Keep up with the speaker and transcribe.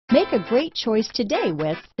Make a great choice today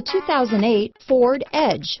with the 2008 Ford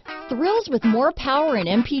Edge. Thrills with more power and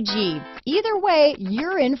MPG. Either way,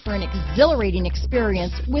 you're in for an exhilarating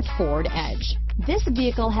experience with Ford Edge. This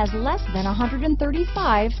vehicle has less than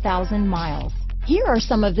 135,000 miles. Here are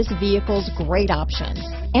some of this vehicle's great options: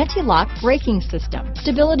 anti-lock braking system,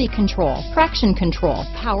 stability control, traction control,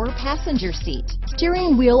 power passenger seat,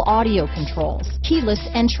 steering wheel audio controls, keyless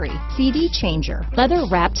entry, CD changer,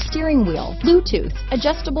 leather-wrapped steering wheel, Bluetooth,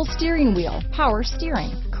 adjustable steering wheel, power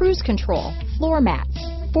steering, cruise control, floor mats,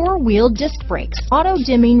 four-wheel disc brakes,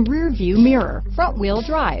 auto-dimming rear-view mirror, front-wheel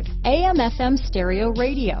drive, AM/FM stereo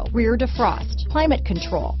radio, rear defrost, climate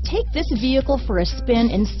control. Take this vehicle for a spin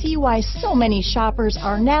and see why so many shoppers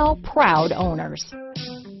are now proud owners.